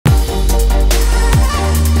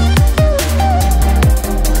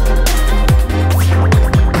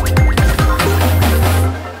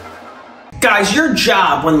Guys, your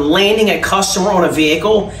job when landing a customer on a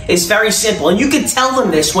vehicle is very simple, and you can tell them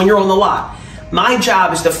this when you're on the lot. My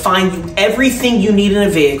job is to find you everything you need in a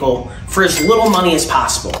vehicle for as little money as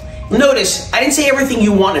possible. Notice, I didn't say everything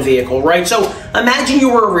you want in a vehicle, right? So imagine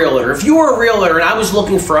you were a realtor. If you were a realtor and I was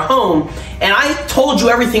looking for a home and I told you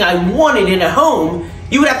everything I wanted in a home,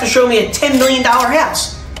 you would have to show me a $10 million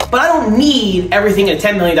house. But I don't need everything in a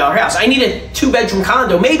 $10 million house. I need a 2-bedroom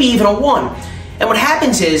condo, maybe even a 1. And what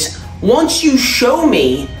happens is, once you show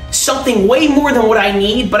me something way more than what I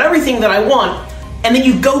need, but everything that I want, and then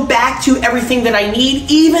you go back to everything that I need,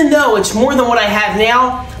 even though it's more than what I have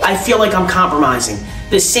now, I feel like I'm compromising.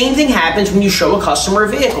 The same thing happens when you show a customer a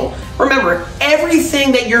vehicle. Remember,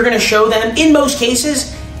 everything that you're gonna show them, in most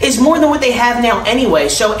cases, is more than what they have now anyway.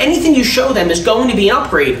 So anything you show them is going to be an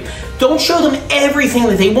upgrade. Don't show them everything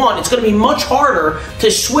that they want. It's going to be much harder to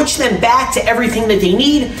switch them back to everything that they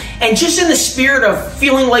need. And just in the spirit of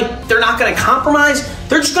feeling like they're not going to compromise,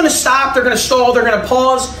 they're just going to stop, they're going to stall, they're going to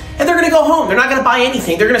pause, and they're going to go home. They're not going to buy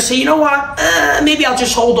anything. They're going to say, you know what, maybe I'll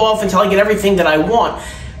just hold off until I get everything that I want.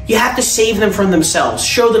 You have to save them from themselves.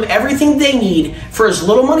 Show them everything they need for as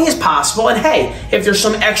little money as possible. And hey, if there's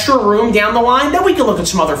some extra room down the line, then we can look at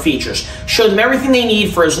some other features. Show them everything they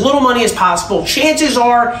need for as little money as possible. Chances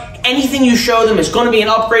are anything you show them is going to be an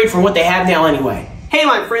upgrade from what they have now anyway. Hey,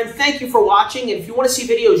 my friend, thank you for watching. And if you want to see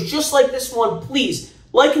videos just like this one, please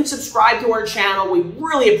like and subscribe to our channel. We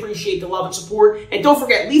really appreciate the love and support. And don't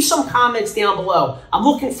forget, leave some comments down below. I'm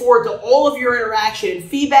looking forward to all of your interaction and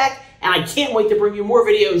feedback. And I can't wait to bring you more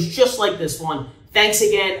videos just like this one. Thanks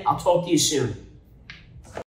again. I'll talk to you soon.